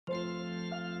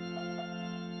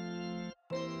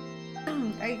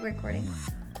Are you recording?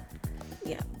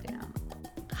 Yeah.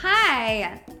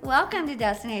 Hi, welcome to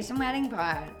Destination Wedding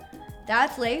Pod.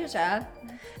 That's Laysha.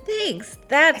 Thanks.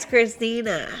 That's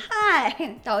Christina.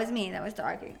 Hi. That was me that was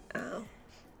talking. Oh.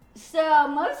 So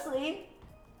mostly,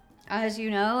 as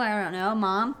you know, I don't know,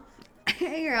 Mom,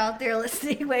 you're out there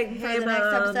listening, waiting for the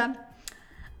next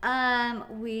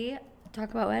episode. We talk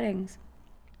about weddings.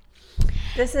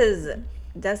 This is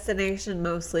Destination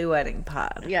Mostly Wedding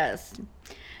Pod. Yes.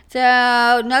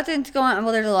 So nothing's going on.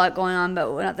 Well, there's a lot going on,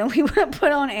 but nothing we want to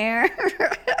put on air.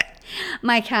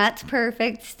 My cat's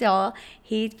perfect still.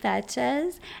 He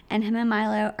fetches, and him and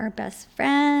Milo are best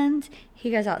friends.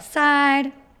 He goes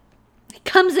outside. He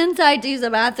comes inside to use the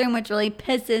bathroom, which really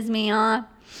pisses me off.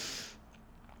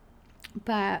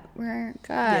 But we're good.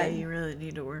 Yeah, you really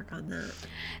need to work on that.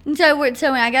 And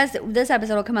so I guess this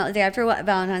episode will come out the day after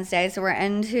Valentine's Day. So we're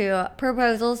into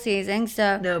proposal season.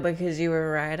 So No, because you were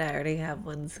right. I already have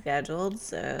one scheduled.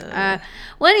 So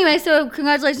well, anyway, so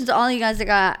congratulations to all you guys that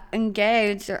got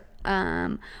engaged.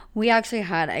 We actually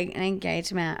had an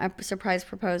engagement, a surprise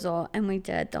proposal, and we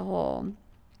did the whole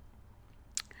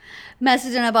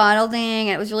message in a bottle thing.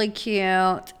 It was really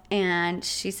cute, and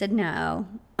she said no.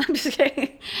 I'm just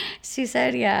kidding. She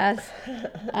said yes.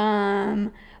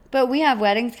 But we have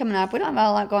weddings coming up. We don't have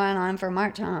a lot going on for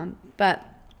March, but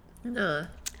no.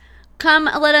 Come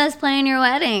let us plan your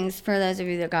weddings for those of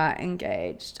you that got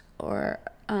engaged or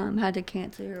had to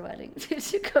cancel your weddings due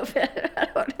to COVID. I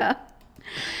don't know.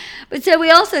 But so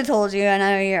we also told you, I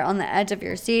know you're on the edge of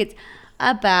your seats,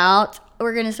 about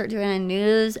we're going to start doing a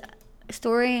news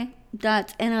story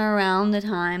that's in or around the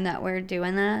time that we're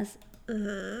doing this.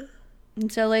 Uh-huh. And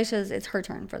so Laysha's, it's her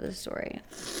turn for the story.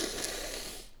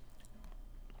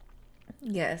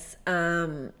 Yes.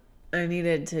 I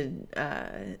needed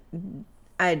to,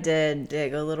 I did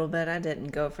dig a little bit. I didn't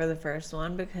go for the first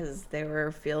one because they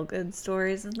were feel-good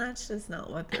stories, and that's just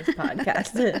not what this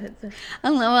podcast is.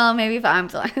 Well, maybe if I'm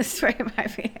telling the story, it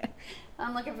might be.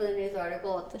 I'm looking for the news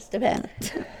article. It just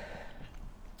depends.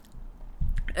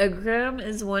 A groom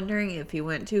is wondering if he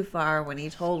went too far when he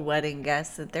told wedding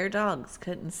guests that their dogs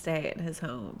couldn't stay at his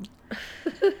home.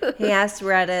 He asked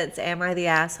Reddit's Am I the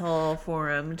Asshole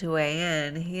forum to weigh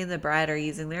in. He and the bride are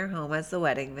using their home as the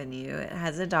wedding venue. It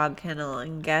has a dog kennel,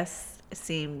 and guests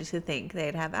seemed to think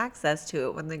they'd have access to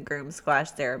it when the groom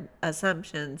squashed their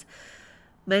assumptions.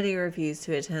 Many refused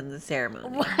to attend the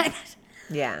ceremony. What?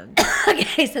 Yeah.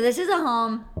 Okay, so this is a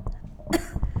home.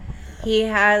 He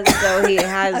has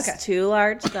Okay. 2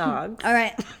 large dogs. All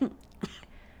right.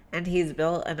 And he's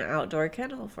built an outdoor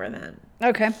kennel for them.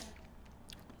 Okay.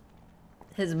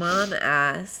 His mom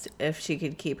asked if she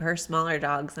could keep her smaller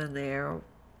dogs in there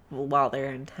while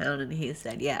they're in town, and he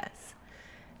said yes.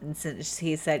 And since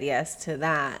he said yes to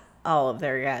that, all of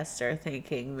their guests are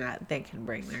thinking that they can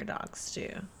bring their dogs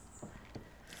too.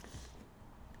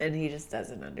 And he just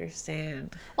doesn't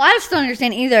understand. Well, I just don't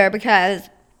understand either because,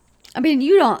 I mean,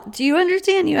 you don't. Do you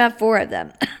understand? You have 4 of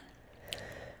them.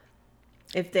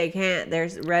 If they can't,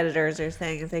 there's Redditors are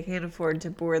saying if they can't afford to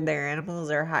board their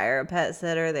animals or hire a pet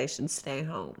sitter, they should stay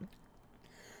home.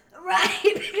 Right,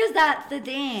 because that's the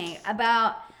thing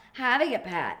about having a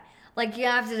pet. Like, you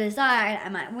have to decide,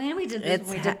 when we did this,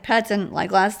 we did pets in,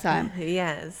 like, last time.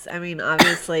 Yes. I mean,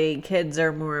 obviously, kids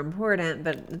are more important,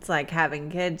 but it's like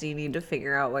having kids, you need to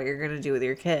figure out what you're going to do with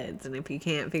your kids. And if you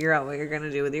can't figure out what you're going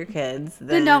to do with your kids,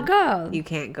 then don't go. You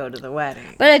can't go to the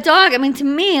wedding. But a dog, I mean, to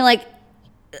me, like,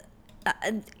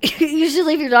 you should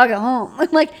leave your dog at home.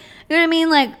 Like, you know what I mean?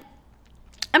 Like,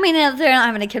 I mean, if they're not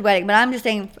having a kid wedding, but I'm just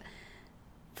saying,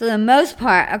 for the most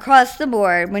part, across the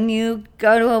board, when you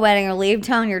go to a wedding or leave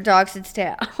town, your dog should stay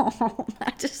at home.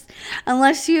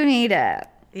 Unless you need it.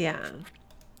 Yeah.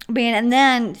 I mean, and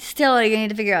then still you need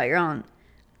to figure out your own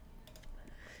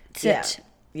sit.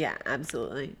 Yeah,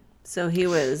 absolutely. So he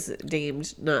was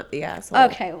deemed not the asshole.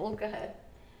 Okay, well, go ahead.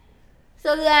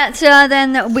 So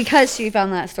then because she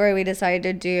found that story, we decided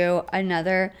to do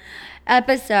another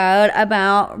episode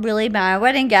about really bad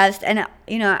wedding guests. And,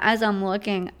 you know, as I'm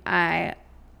looking, I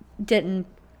didn't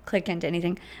click into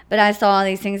anything, but I saw all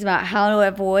these things about how to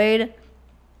avoid,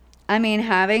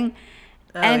 having.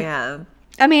 Yeah.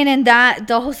 I mean, and that,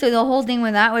 the whole thing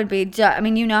with that would be,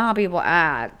 you know how people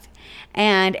act.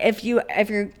 And if you're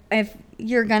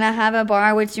going to have a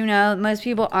bar, which, you know, most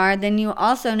people are, then you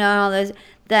also know how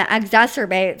that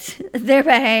exacerbates their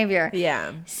behavior.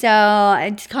 Yeah. So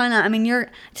it's kind of,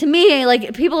 to me,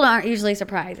 like, people aren't usually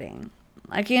surprising.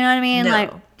 Like, you know what I mean? No.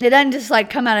 Like, it doesn't just, like,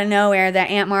 come out of nowhere that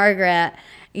Aunt Margaret,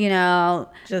 you know,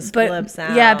 just flips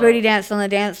out. Yeah, booty danced on the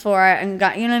dance floor and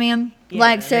got, you know what I mean? Yeah,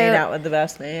 like, so made out with the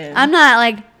best man. I'm not,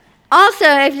 like,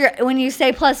 Also, when you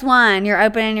say +1, you're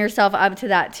opening yourself up to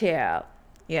that too.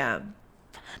 Yeah.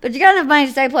 But you got enough money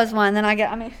to say +1, then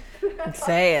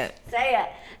Say it. Say it.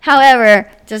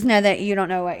 However, just know that you don't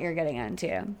know what you're getting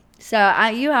into. So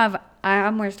I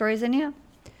have more stories than you.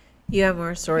 You have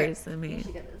more stories than me.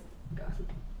 Okay.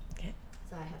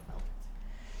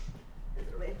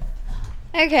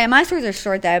 Okay, my stories are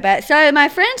short though. But so my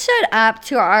friend showed up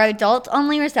to our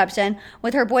adult-only reception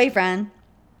with her boyfriend.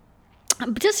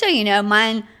 Just so you know,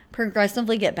 mine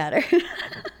progressively get better.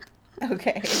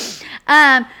 Okay.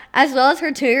 As well as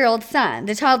her 2-year-old son.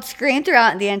 The child screamed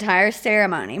throughout the entire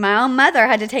ceremony. My own mother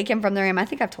had to take him from the room. I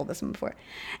think I've told this one before.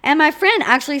 And my friend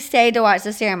actually stayed to watch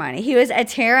the ceremony. He was a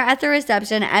terror at the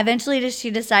reception. Eventually,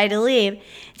 she decided to leave,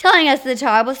 telling us the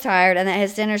child was tired and that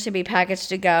his dinner should be packaged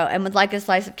to go and would like a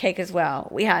slice of cake as well.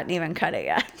 We hadn't even cut it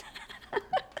yet.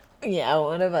 Yeah,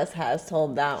 one of us has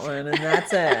told that one, and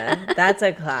that's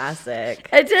a classic.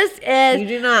 It just is. You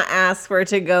do not ask for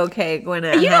to-go cake when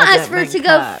it You don't hasn't ask for been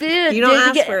to-go cut. food. You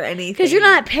don't ask for anything. Because you're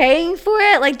not paying for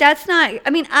it. Like, that's not... I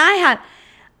mean,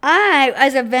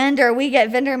 as a vendor, we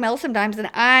get vendor mail sometimes, and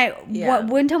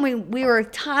one time we were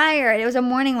tired. It was a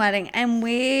morning wedding, and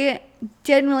we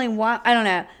didn't really want... I don't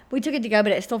know. We took it to go,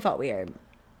 but it still felt weird.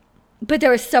 But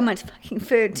there was so much fucking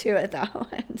food to it, that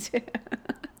one, too.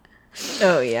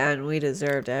 Oh, yeah, and we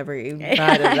deserved every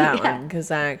bite of that one because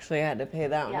I actually had to pay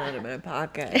that one out of my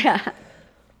pocket. Yeah.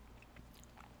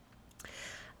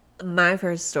 My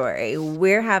first story.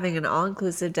 We're having an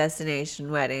all-inclusive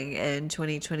destination wedding in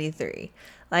 2023.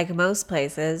 Like most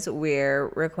places, we're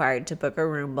required to book a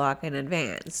room block in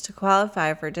advance. To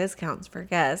qualify for discounts for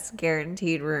guests,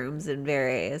 guaranteed rooms, and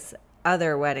various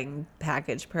other wedding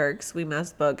package perks, we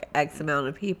must book X amount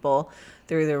of people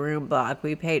through the room block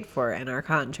we paid for in our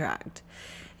contract.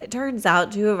 It turns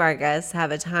out 2 of our guests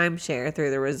have a timeshare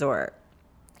through the resort,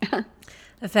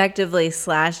 effectively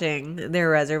slashing their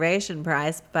reservation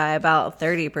price by about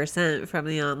 30% from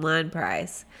the online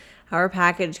price. Our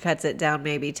package cuts it down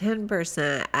maybe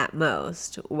 10% at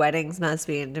most. Weddings must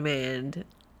be in demand.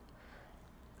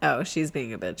 Oh, she's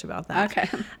being a bitch about that. Okay.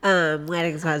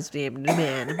 Weddings must be in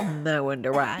demand. I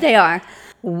wonder why. They are.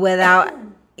 Without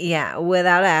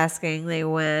asking, they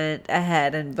went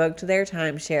ahead and booked their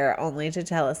timeshare only to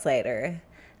tell us later.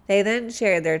 They then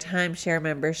shared their timeshare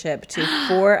membership to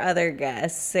 4 other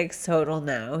guests, 6 total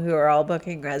now, who are all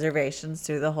booking reservations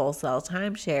through the wholesale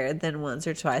timeshare. Then once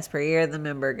or twice per year, the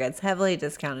member gets heavily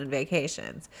discounted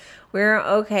vacations. We're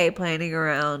okay planning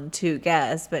around 2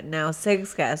 guests, but now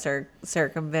 6 guests are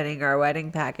circumventing our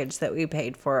wedding package that we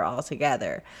paid for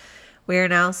altogether. We are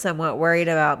now somewhat worried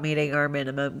about meeting our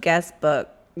minimum guest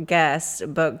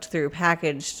booked through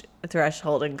package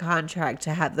threshold and contract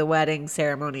to have the wedding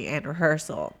ceremony and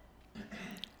rehearsal.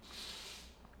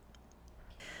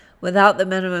 Without the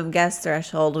minimum guest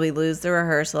threshold, we lose the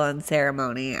rehearsal and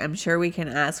ceremony. I'm sure we can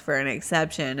ask for an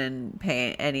exception and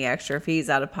pay any extra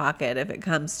fees out of pocket if it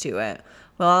comes to it.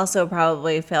 We'll also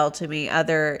probably fail to meet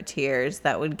other tiers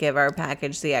that would give our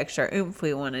package the extra oomph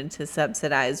we wanted to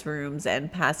subsidize rooms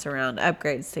and pass around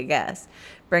upgrades to guests,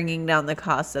 bringing down the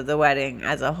cost of the wedding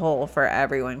as a whole for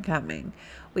everyone coming.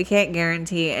 We can't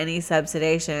guarantee any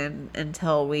subsidization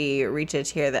until we reach a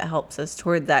tier that helps us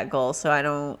toward that goal, so I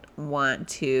don't want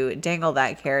to dangle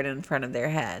that carrot in front of their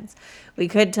heads. We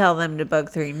could tell them to book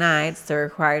 3 nights, the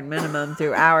required minimum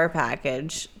through our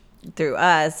package, through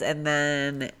us, and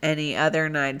then any other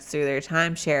nights through their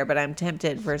timeshare, but I'm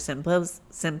tempted for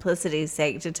simplicity's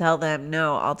sake to tell them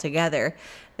no altogether.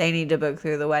 They need to book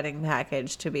through the wedding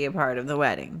package to be a part of the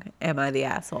wedding. Am I the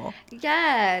asshole?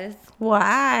 Yes.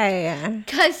 Why?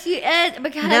 Because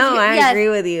I agree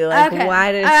with you. Like, okay.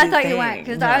 Why did I you thought think? you weren't,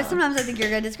 because sometimes I think you're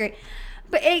going to disagree.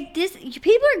 But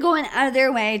people are going out of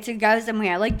their way to go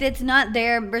somewhere. Like, it's not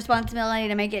their responsibility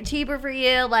to make it cheaper for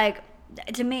you. Like,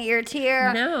 to meet your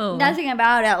tier. No. Nothing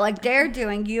about it. Like, they're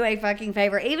doing you a fucking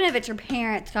favor. Even if it's your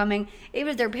parents coming, even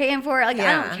if they're paying for it, like,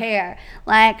 I don't care.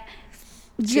 Like,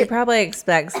 she probably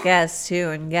expects guests too,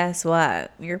 and guess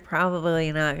what? You're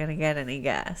probably not going to get any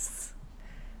guests.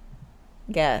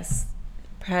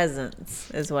 Presents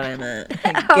is what I meant.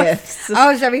 Gifts.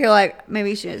 I was over here like,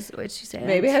 maybe what'd she say?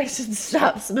 Maybe I should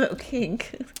stop smoking.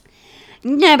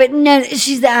 No,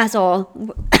 she's the asshole.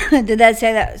 Did that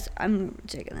say that? I'm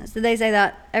checking this. Did they say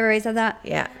that? Everybody said that?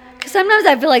 Yeah. Because sometimes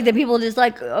I feel like the people just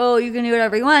like, oh, you can do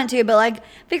whatever you want to, but like,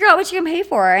 figure out what you can pay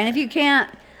for. And if you can't,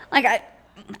 like,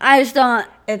 I just don't.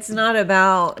 It's not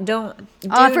about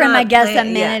offering my guests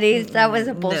amenities. Yeah. That was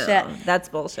a bullshit. No, that's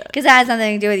bullshit. Because that has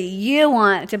nothing to do with you. You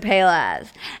want to pay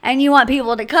less, and you want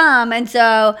people to come, and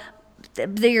so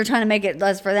you're trying to make it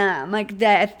less for them. Like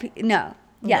that. No.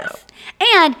 Yes.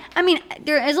 And, I mean,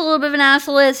 there is a little bit of an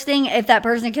asshole thing if that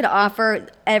person could offer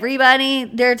everybody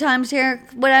their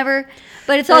timeshare, whatever.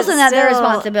 But it's also not their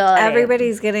responsibility.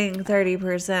 Everybody's getting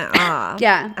 30% off.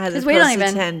 Yeah. As Because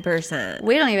opposed to 10%.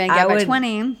 We don't even get by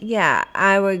 20. Yeah,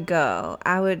 I would go.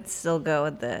 I would still go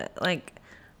with it. Like,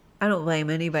 I don't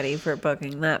blame anybody for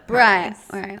booking that price.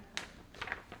 Right.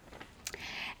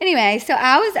 Anyway, so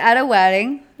I was at a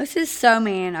wedding. This is so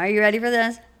mean. Are you ready for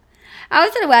this? I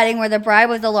was at a wedding where the bride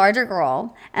was a larger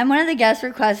girl, and one of the guests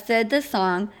requested the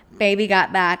song Baby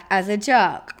Got Back as a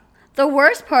joke. The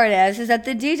worst part is that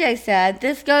the DJ said,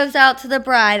 this goes out to the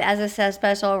bride as a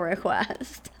special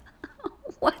request.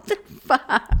 What the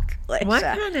fuck, Laysha? What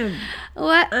kind of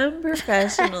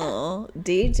unprofessional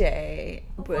DJ?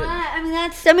 What?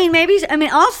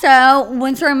 Also,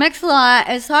 when Sir Mix-a-Lot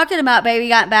is talking about Baby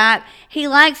Got Back, he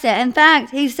likes it. In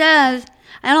fact, he says,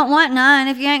 I don't want none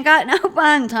if you ain't got no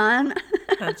fun, ton.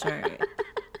 That's right.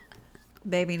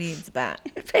 Baby needs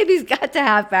back. Baby's got to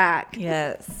have back.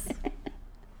 Yes.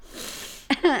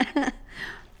 I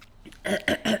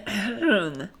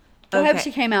hope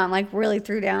she came out and really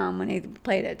threw down when he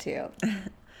played it too.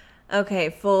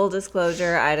 Okay, full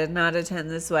disclosure, I did not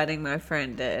attend this wedding, my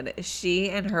friend did.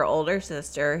 She and her older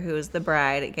sister, who is the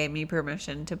bride, gave me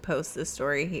permission to post the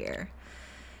story here.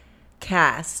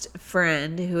 Cast,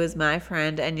 friend, who is my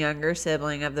friend and younger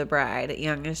sibling of the bride,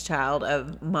 youngest child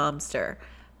of Momster.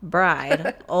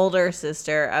 Bride, older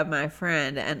sister of my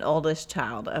friend and oldest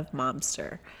child of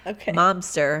Momster. Okay.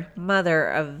 Momster, mother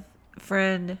of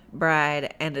friend,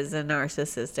 bride, and is a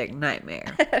narcissistic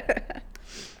nightmare.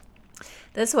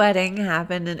 This wedding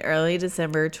happened in early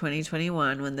December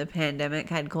 2021 when the pandemic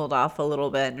had cooled off a little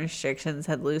bit and restrictions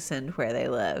had loosened where they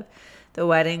live. The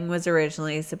wedding was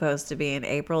originally supposed to be in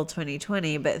April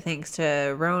 2020, but thanks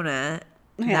to Rona,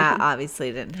 that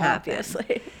obviously didn't happen.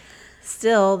 Obviously.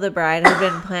 Still, the bride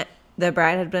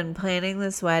had been planning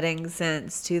this wedding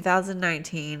since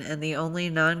 2019, and the only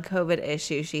non-COVID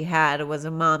issue she had was a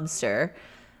Momster.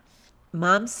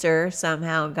 Momster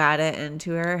somehow got it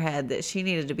into her head that she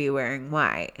needed to be wearing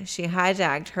white. She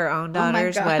hijacked her own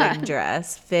daughter's wedding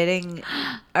dress fitting.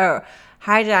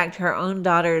 Hijacked her own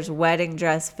daughter's wedding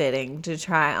dress fitting to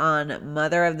try on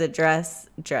mother of the bride.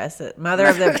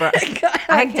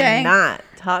 I cannot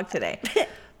talk today.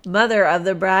 Mother of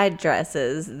the bride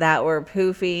dresses that were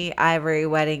poofy ivory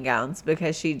wedding gowns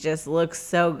because she just looks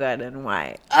so good in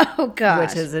white. Oh, gosh.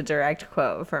 Which is a direct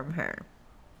quote from her.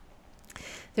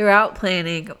 Throughout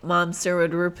planning, Momster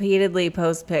would repeatedly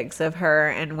post pics of her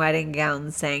in wedding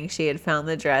gowns saying she had found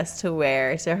the dress to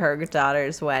wear to her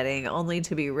daughter's wedding, only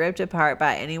to be ripped apart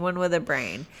by anyone with a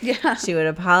brain. Yeah. She would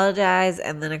apologize,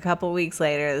 and then a couple weeks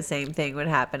later, the same thing would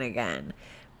happen again.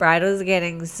 Bride was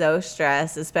getting so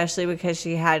stressed, especially because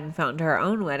she hadn't found her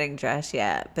own wedding dress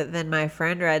yet. But then my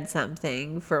friend read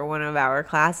something for one of our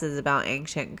classes about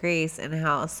ancient Greece and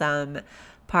how in some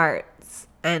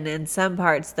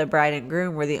parts, the bride and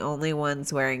groom were the only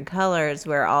ones wearing colors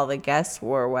where all the guests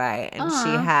wore white. And she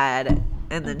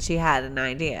had an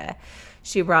idea.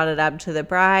 She brought it up to the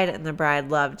bride, and the bride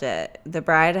loved it. The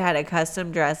bride had a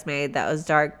custom dress made that was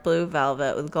dark blue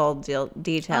velvet with gold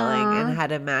detailing and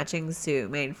had a matching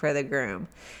suit made for the groom.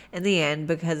 In the end,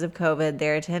 because of COVID,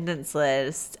 their attendance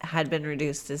list had been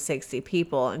reduced to 60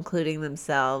 people, including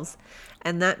themselves,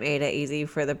 and that made it easy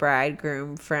for the bride,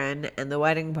 groom, friend, and the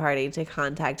wedding party to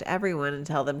contact everyone and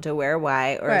tell them to wear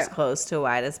white or as close to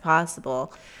white as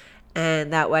possible.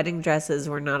 And that wedding dresses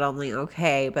were not only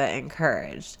okay, but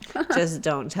encouraged. Just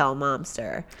don't tell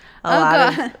Momster.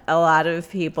 A lot of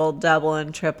people double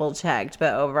and triple checked,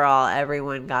 but overall,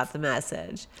 everyone got the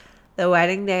message. The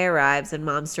wedding day arrives, and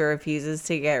Momster refuses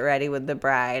to get ready with the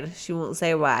bride. She won't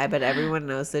say why, but everyone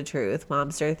knows the truth.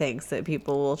 Momster thinks that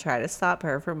people will try to stop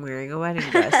her from wearing a wedding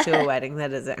dress to a wedding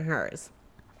that isn't hers.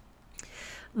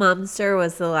 Momster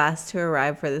was the last to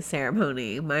arrive for the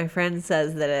ceremony. My friend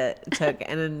says that it took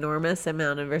an enormous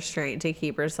amount of restraint to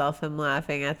keep herself from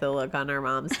laughing at the look on her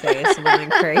mom's face when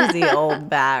the crazy old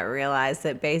bat realized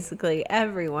that basically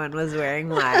everyone was wearing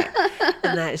white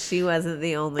and that she wasn't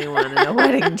the only one in a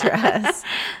wedding dress.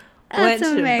 Which,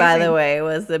 amazing. By the way,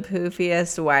 was the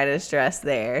poofiest, whitest dress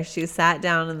there. She sat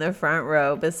down in the front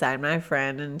row beside my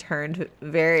friend and turned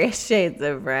various shades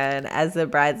of red as the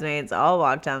bridesmaids all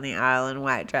walked down the aisle in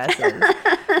white dresses.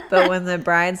 But when the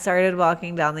bride started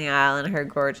walking down the aisle in her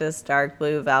gorgeous dark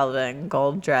blue velvet and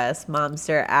gold dress,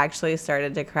 Momster actually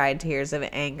started to cry tears of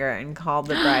anger and called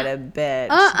the bride a bitch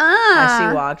as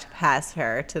she walked past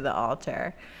her to the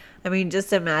altar. I mean,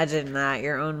 just imagine that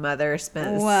your own mother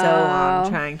spent so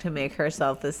long trying to make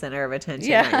herself the center of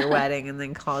attention at your wedding and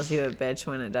then calls you a bitch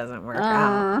when it doesn't work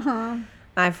out.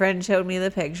 My friend showed me the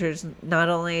pictures. Not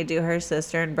only do her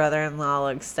sister and brother-in-law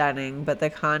look stunning, but the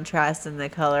contrast in the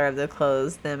color of the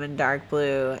clothes, them in dark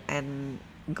blue and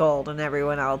gold and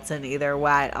everyone else in either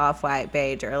white, off-white,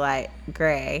 beige, or light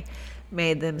gray,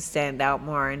 made them stand out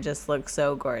more and just look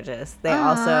so gorgeous. They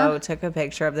also took a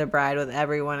picture of the bride with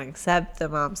everyone except the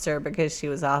momster because she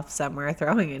was off somewhere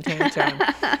throwing a tantrum,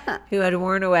 who had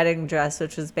worn a wedding dress,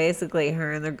 which was basically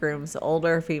her and the groom's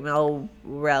older female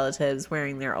relatives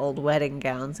wearing their old wedding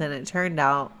gowns, and it turned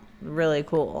out really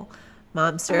cool.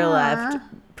 Momster left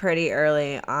pretty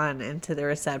early on into the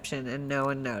reception and no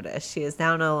one noticed. She is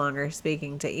now no longer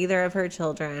speaking to either of her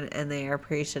children, and they are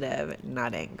appreciative,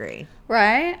 not angry.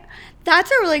 Right?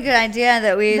 That's a really good idea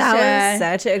that we That was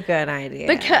such a good idea.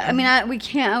 Because, I mean, we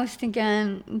can't. I was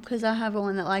thinking, because I have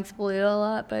one that likes blue a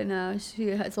lot, but no,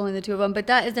 it's only the two of them. But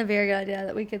that is a very good idea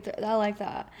that we could, I like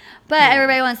that. But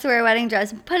everybody wants to wear a wedding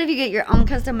dress. But if you get your own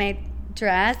custom-made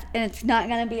dress, and it's not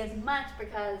going to be as much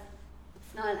because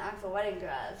it's not an actual wedding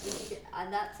dress. You can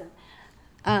add that to,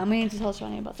 we need to tell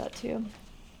Shawnee about that, too.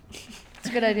 It's a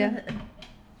good idea.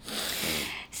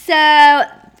 So,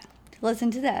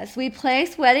 listen to this. We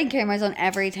placed wedding cameras on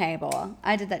every table.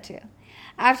 I did that, too.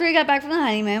 After we got back from the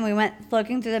honeymoon, we went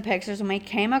looking through the pictures, and we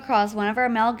came across one of our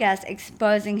male guests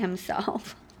exposing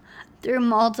himself through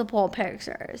multiple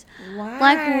pictures. Why?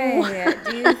 Like,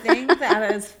 do you think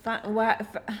that is fun?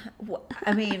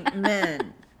 I mean,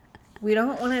 men, we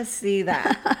don't want to see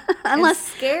that. Unless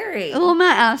it's scary. We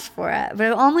might ask for it,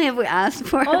 but only if we ask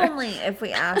for it. Only if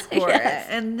we ask for it.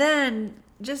 And then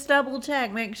just double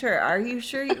check, make sure. Are you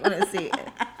sure you want to see it?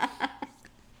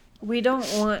 We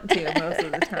don't want to most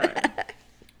of the time.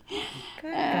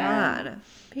 Good God.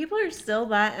 People are still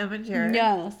that immature.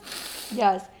 Yes.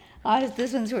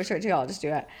 This one's too short too. I'll just do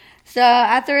it. So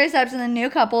at the reception, the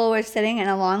new couple was sitting in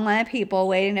a long line of people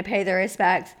waiting to pay their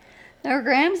respects. Their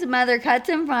groom's mother cuts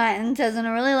in front and says in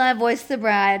a really loud voice to the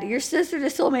bride, "Your sister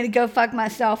just told me to go fuck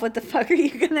myself. What the fuck are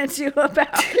you gonna do about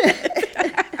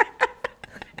it?"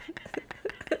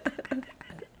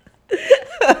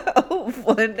 I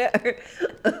wonder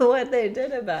what they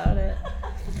did about it.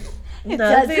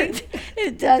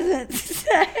 It doesn't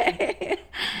say.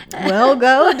 Well,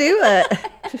 go do it.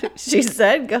 She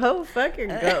said, "Go fuck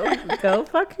yourself."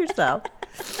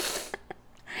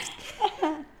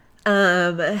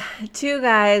 Two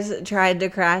guys tried to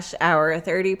crash our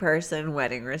 30-person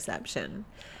wedding reception.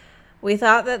 We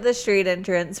thought that the street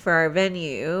entrance for our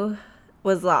venue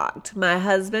was locked. My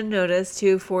husband noticed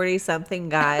two 40-something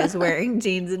guys wearing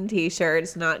jeans and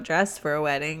t-shirts, not dressed for a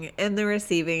wedding, in the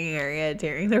receiving area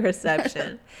during the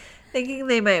reception. Thinking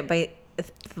they might be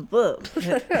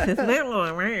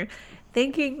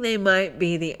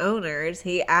the owners,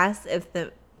 he asked if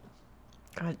the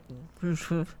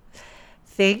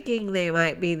Thinking they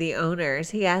might be the owners,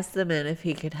 he asked the men if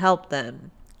he could help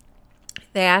them.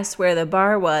 They asked where the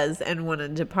bar was and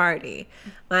wanted to party.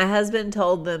 My husband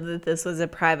told them that this was a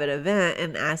private event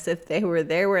and asked if they were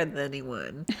there with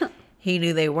anyone. He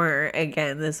knew they weren't.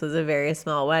 Again, this was a very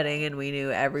small wedding and we knew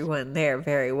everyone there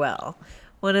very well.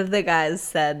 One of the guys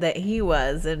said that he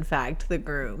was, in fact, the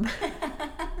groom.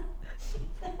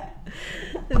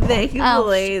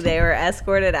 Thankfully, they were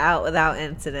escorted out without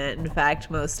incident. In fact,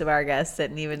 most of our guests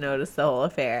didn't even notice the whole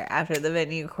affair. After the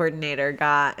venue coordinator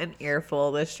got an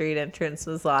earful, the street entrance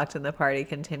was locked and the party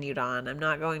continued on. I'm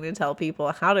not going to tell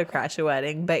people how to crash a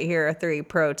wedding, but here are 3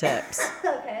 pro tips.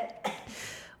 Okay.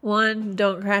 1,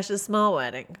 don't crash a small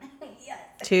wedding. Yes.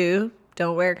 2,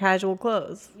 don't wear casual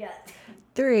clothes. Yes.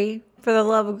 3, for the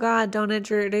love of God, don't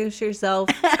introduce yourself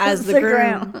as the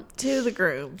groom to the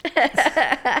groom.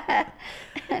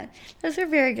 Those are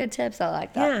very good tips. I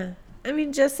like that. Yeah. I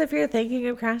mean, just if you're thinking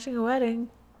of crashing a wedding,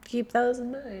 keep those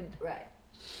in mind. Right.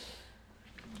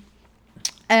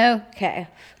 Okay.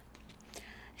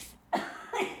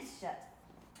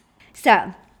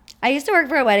 So, I used to work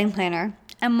for a wedding planner,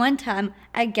 and one time,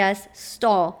 I guess,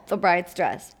 stole the bride's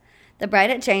dress. The bride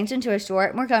had changed into a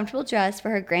short, more comfortable dress for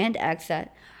her grand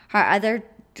exit. Her other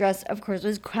dress, of course,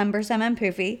 was cumbersome and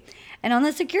poofy. And on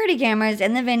the security cameras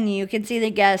in the venue, you could see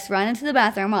the guests run into the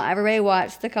bathroom while everybody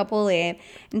watched the couple leave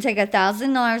and take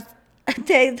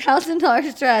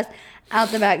 $1,000 dress out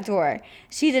the back door.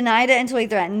 She denied it until we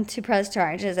threatened to press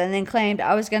charges and then claimed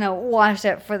I was going to wash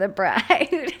it for the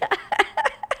bride.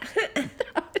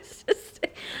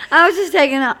 I was just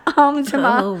taking it home to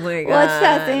Mom. Oh my God. What's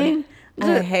that thing?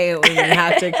 I hate when you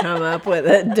have to come up with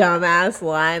a dumbass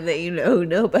line that you know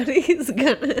nobody's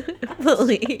gonna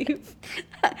believe.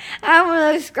 I'm one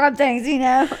of those scrub things, you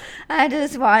know. I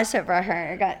just washed it for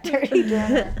her. It got dirty during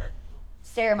the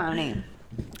ceremony.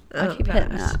 I keep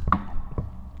hitting that.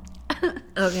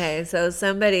 Okay, so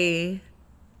somebody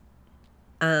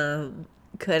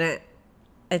couldn't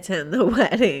attend the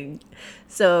wedding.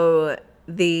 So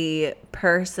the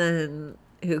person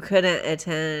who couldn't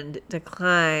attend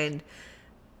declined,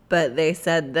 but they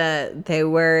said that they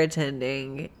were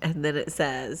attending. And then it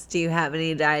says, do you have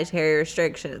any dietary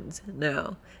restrictions?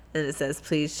 No. And it says,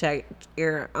 please check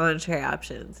your entree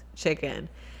options. Chicken.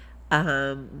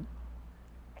 And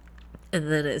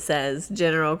then it says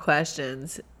general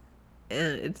questions.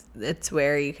 And it's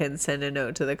where you can send a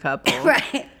note to the couple.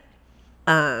 Right.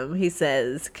 He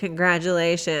says,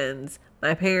 congratulations.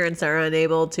 My parents are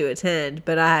unable to attend,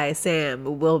 but I,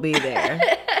 Sam, will be there.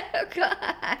 Oh,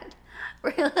 God.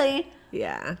 Really?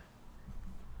 Yeah.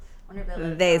 Wonder if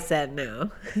let They it go. said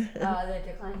no. Oh, they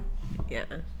declined. Yeah.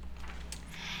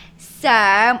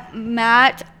 So,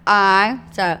 my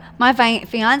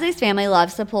fiance's family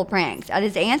loves to pull pranks. At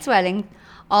his aunt's wedding,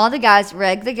 all the guys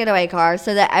rigged the getaway car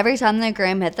so that every time the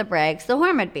groom hit the brakes, the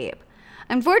horn would beep.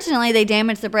 Unfortunately, they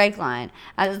damaged the brake line.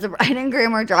 As the bride and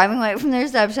groom were driving away from the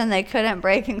reception, they couldn't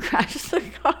brake and crashed the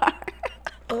car.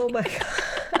 Oh my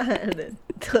God.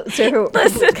 Those are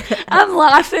Listen, I'm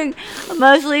laughing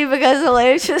mostly because of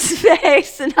Laysha's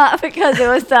face and not because it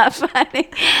was that funny.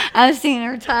 I've seen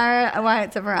her tire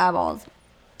whites of her eyeballs.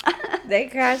 They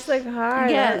crashed the car.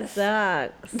 Yes.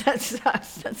 That sucks. That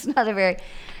sucks. That's not a very...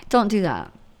 Don't do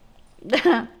that.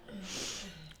 Okay.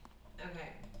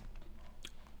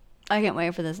 I can't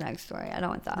wait for this next story. I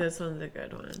don't want that. This one's a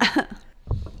good one.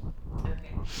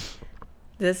 Okay.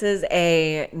 This is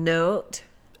a note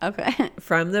Okay.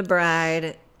 from the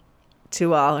bride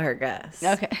to all her guests.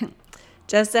 Okay.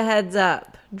 Just a heads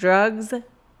up. Drugs,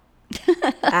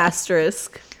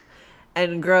 asterisk,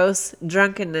 and gross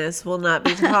drunkenness will not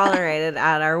be tolerated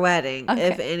at our wedding. Okay.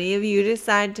 If any of you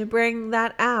decide to bring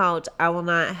that out, I will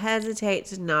not hesitate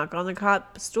to knock on the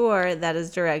cop's door that is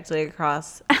directly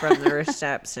across from the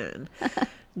reception.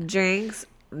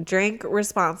 Drink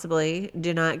responsibly.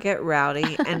 Do not get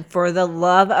rowdy. And for the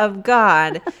love of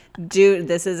God,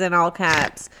 this is in all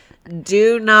caps,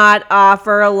 do not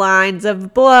offer lines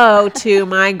of blow to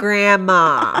my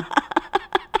grandma.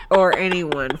 Or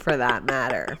anyone for that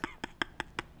matter.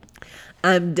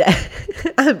 I'm dead.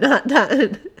 I'm not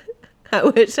done. I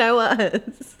wish I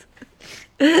was.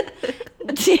 Damn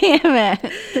it.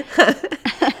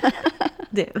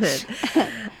 Damn it.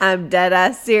 I'm dead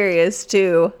ass serious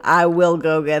too. I will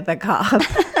go get the cop.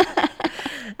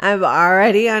 I've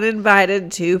already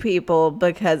uninvited 2 people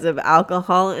because of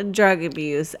alcohol and drug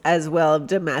abuse, as well as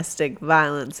domestic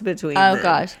violence between them. Oh,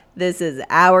 gosh. This is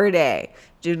our day.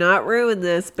 Do not ruin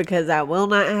this because I will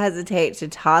not hesitate to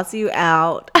toss you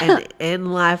out and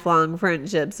end lifelong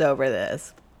friendships over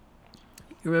this.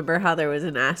 You remember how there was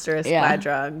an asterisk by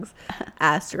drugs?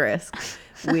 Asterisk.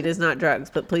 Weed is not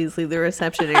drugs, but please leave the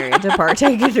reception area to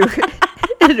partake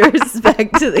in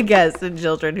respect to the guests and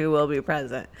children who will be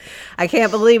present. I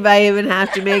can't believe I even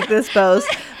have to make this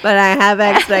post, but I have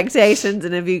expectations,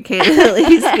 and if you can't at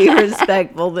least be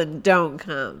respectful, then don't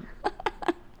come.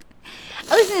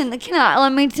 Listen,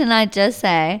 let me tonight just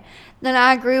say that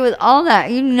I agree with all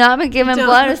that. You not be giving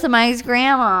blow to somebody's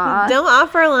grandma. Don't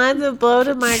offer lines of blow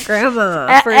to my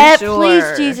grandma, for sure.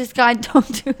 Please, Jesus, God,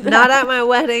 don't do that. Not at my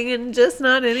wedding and just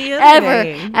not any other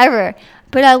day. Ever.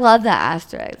 But I love that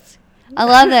asterisk. I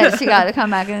love that she got to come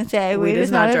back and say, weed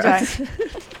is not a drug.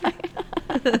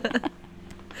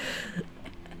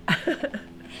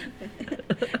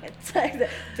 It's like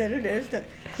that.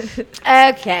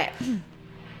 Okay.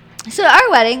 So our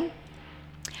wedding,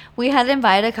 we had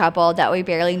invited a couple that we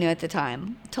barely knew at the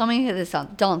time. Tell me who this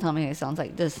sounds. Don't tell me who it sounds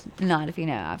like. Just not if you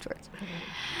know afterwards.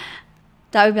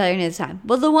 That we barely knew at the time.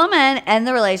 Well, the woman and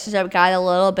the relationship got a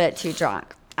little bit too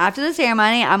drunk. After the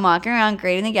ceremony, I'm walking around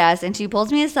greeting the guests, and she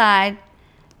pulls me aside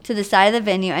to the side of the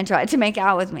venue and tried to make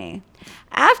out with me.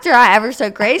 After I ever so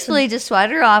gracefully just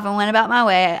sweated her off and went about my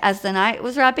way, as the night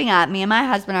was wrapping up, me and my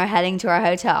husband are heading to our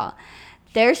hotel.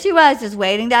 There she was, just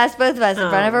waiting to ask both of us in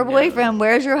front of her boyfriend,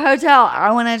 where's your hotel?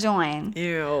 I want to join.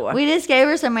 Ew. We just gave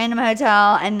her some random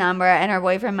hotel and number, and her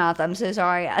boyfriend mouthed, I'm so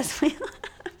sorry, as we left.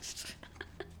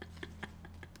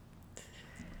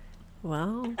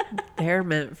 Well, they're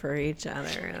meant for each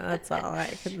other. That's all I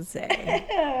can say.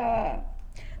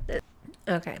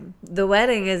 Okay. The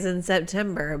wedding is in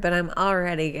September, but I'm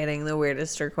already getting the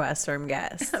weirdest requests from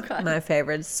guests. Okay. My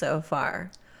favorites so far.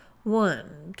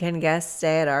 1, can guests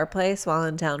stay at our place while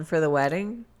in town for the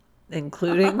wedding,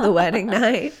 including the wedding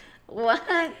night? What?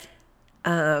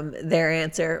 Their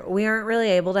answer, we aren't really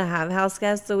able to have house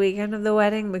guests the weekend of the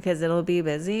wedding because it'll be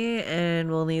busy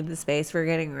and we'll need the space for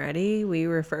getting ready. We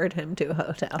referred him to a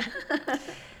hotel.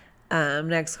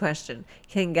 Next question.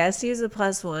 Can guest use a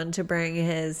 +1 to bring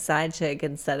his side chick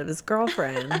instead of his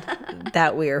girlfriend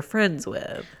that we are friends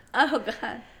with? Oh,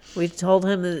 God. We told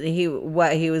him that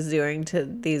what he was doing to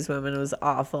these women was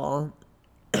awful.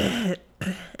 And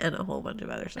a whole bunch of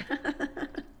other stuff.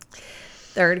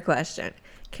 Third question.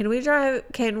 Can we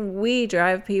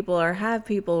drive people or have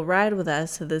people ride with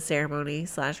us to the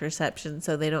ceremony/reception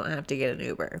so they don't have to get an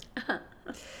Uber?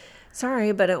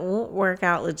 Sorry, but it won't work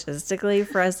out logistically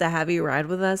for us to have you ride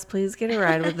with us. Please get a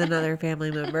ride with another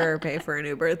family member or pay for an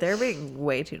Uber. They're being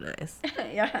way too nice.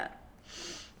 Yeah.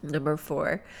 Number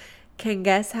 4. Can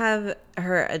guests have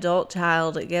her adult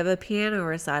child give a piano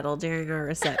recital during our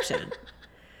reception?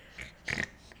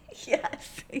 Yes.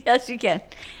 Yes, you can.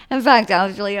 In fact, I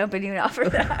was really hoping you'd offer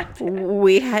that.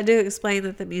 We had to explain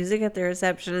that the music at the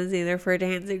reception is either for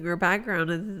dancing or background,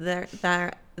 and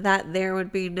that there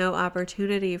would be no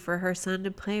opportunity for her son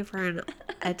to play for an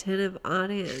attentive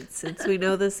audience. Since we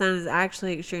know the son is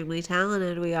actually extremely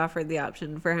talented, we offered the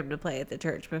option for him to play at the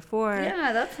church before.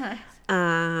 Yeah, that's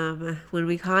nice. When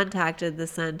we contacted the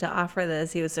son to offer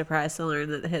this, he was surprised to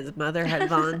learn that his mother had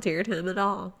volunteered him at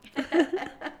all.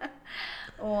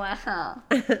 Wow.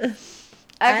 I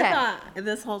Okay. thought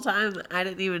this whole time, I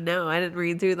didn't even know. I didn't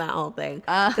read through that whole thing.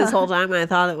 This whole time I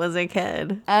thought it was a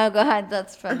kid. Oh, go ahead.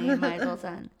 That's funny. You might as well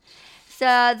send.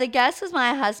 So the guest was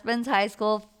my husband's high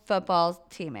school football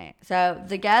teammate.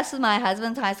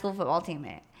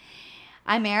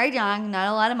 I married young, not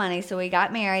a lot of money, so we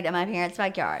got married in my parents'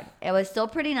 backyard. It was still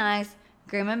pretty nice.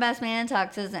 Groom and best man in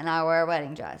tuxes, and I wore a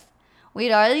wedding dress.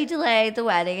 We'd already delayed the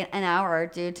wedding an hour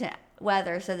due to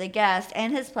weather, so this guest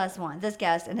and his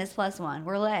 +1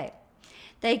 were late.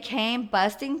 They came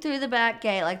busting through the back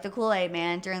gate like the Kool-Aid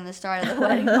man during the start of the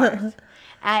wedding party.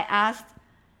 I asked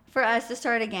for us to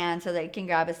start again so they can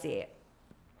grab a seat.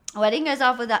 Wedding goes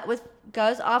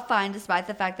off fine despite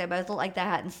the fact they both looked like they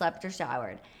hadn't slept or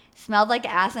showered. Smelled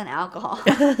like ass and alcohol.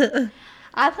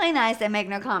 I play nice and make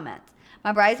no comments.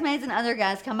 My bridesmaids and other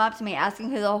guests come up to me asking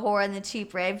who the whore in the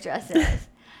cheap rave dress is.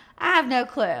 I have no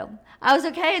clue. I was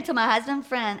okay until my husband's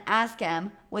friend asked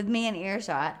him, with me in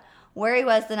earshot, where he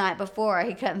was the night before,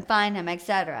 he couldn't find him,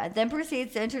 etc. Then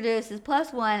proceeds to introduce his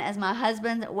 +1 as my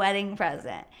husband's wedding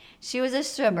present. She was a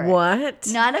stripper. What?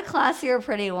 Not a classy or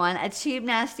pretty one. A cheap,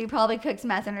 nasty, probably cooks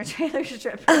meth in her trailer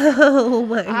stripper. Oh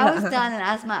my God. I was done and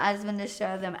asked my husband to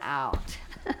show them out.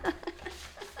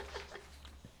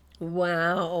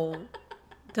 Wow.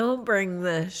 Don't bring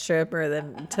the stripper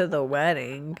to the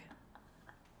wedding.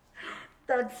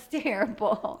 That's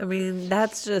terrible. I mean,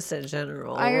 that's just a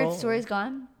general Are your rule. stories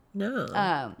gone? No.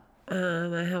 I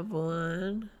have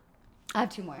one. have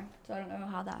 2 more, so I don't know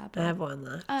how that happened. I have one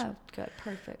left. Oh, good.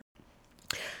 Perfect.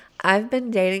 I've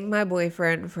been dating my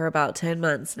boyfriend for about 10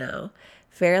 months now.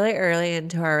 Fairly early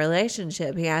into our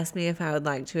relationship, he asked me if I would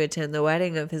like to attend the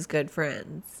wedding of his good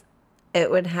friends. It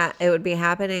would be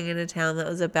happening in a town that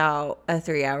was about a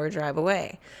 3-hour drive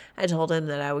away. I told him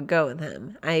that I would go with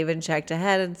him. I even checked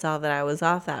ahead and saw that I was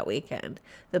off that weekend.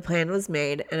 The plan was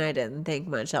made, and I didn't think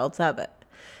much else of it.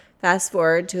 Fast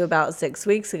forward to about 6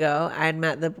 weeks ago, I had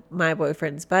met my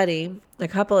boyfriend's buddy a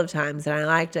couple of times, and I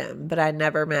liked him, but I'd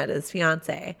never met his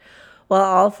fiance. Well,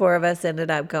 all 4 of us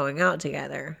ended up going out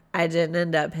together. I didn't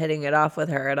end up hitting it off with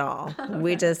her at all.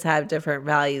 We just have different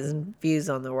values and views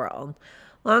on the world.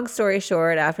 Long story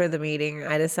short, after the meeting,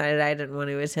 I decided I didn't want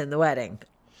to attend the wedding.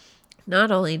 Not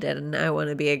only didn't I want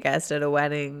to be a guest at a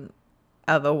wedding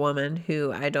of a woman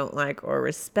who I don't like or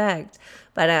respect,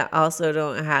 but I also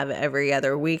don't have every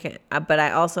other weekend. But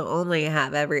I also only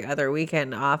have every other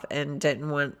weekend off and didn't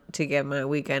want to give my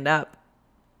weekend up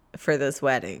for this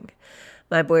wedding.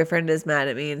 My boyfriend is mad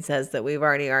at me and says that we've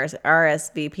already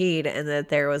RSVP'd and that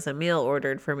there was a meal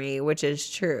ordered for me, which is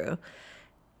true.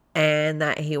 And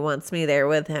that he wants me there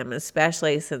with him,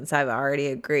 especially since I've already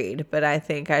agreed. But I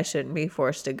think I shouldn't be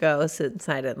forced to go since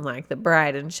I didn't like the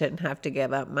bride and shouldn't have to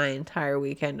give up my entire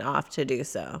weekend off to do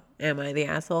so. Am I the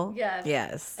asshole? Yes.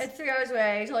 Yes. It's 3 hours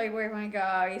away. You tell your boyfriend to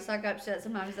go. You suck up shit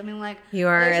sometimes. I mean, like, You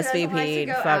are Laysha doesn't like to RSVP'd.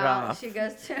 go Fuck out. off. She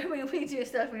goes to, I mean, we do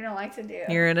stuff we don't like to do.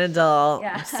 You're an adult.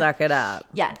 Yeah. Suck it up.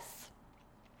 Yes.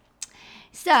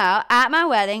 So, at my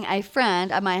wedding, a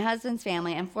friend of my husband's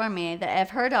family informed me that if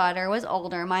her daughter was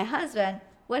older, my husband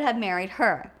would have married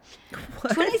her.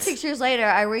 What? 26 years later,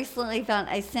 I recently found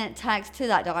a sent text to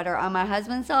that daughter on my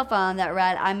husband's cell phone that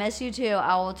read, "I miss you too.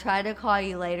 I will try to call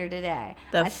you later today."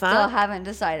 The I fuck? still haven't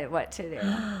decided what to do.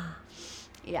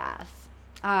 Yes.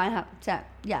 I have to,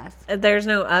 yes. There's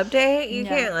no update? You No.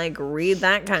 can't, like, read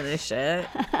that kind of shit.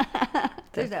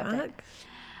 There's The no update.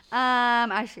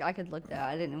 fuck? Actually, I could look though.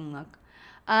 I didn't even look.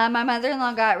 My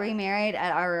mother-in-law got remarried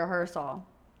at our rehearsal.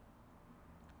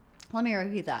 Let me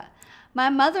repeat that. My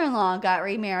mother-in-law got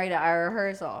remarried at our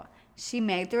rehearsal. She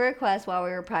made the request while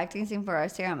we were practicing for our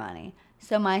ceremony.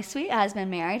 So my sweet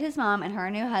husband married his mom and her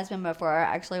new husband before our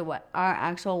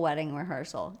actual wedding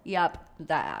rehearsal. Yep,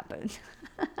 that happened.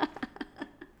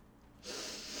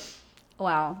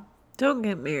 Wow. Don't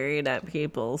get married at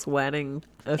people's wedding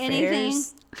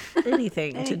affairs.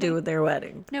 Anything to do with their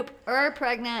wedding. Nope. Or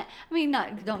pregnant. I mean,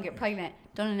 don't get pregnant.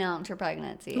 Don't announce your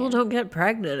pregnancy. Well, don't get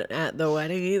pregnant at the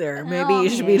wedding either. Maybe you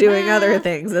should be doing other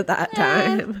things at that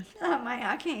time.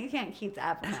 You can't keep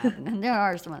that from happening. There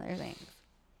are some other things.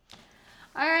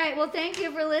 All right. Well, thank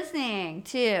you for listening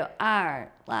to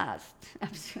our last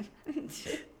episode.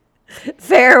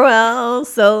 Farewell.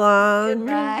 So long.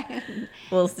 Goodbye.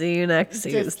 We'll see you next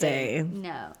Tuesday.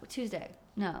 No, Tuesday.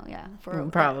 No, yeah.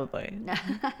 Probably. No,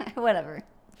 whatever.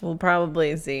 We'll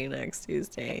probably see you next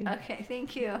Tuesday. Okay.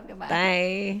 Thank you. Goodbye.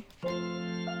 Bye.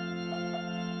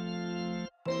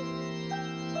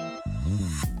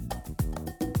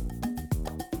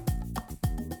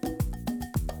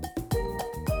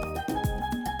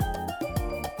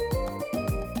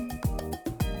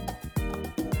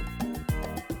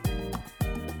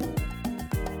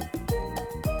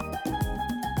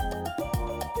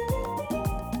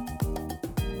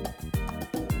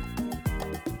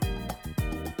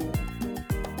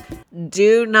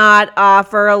 Do not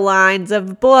offer lines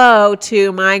of blow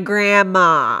to my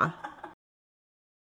grandma.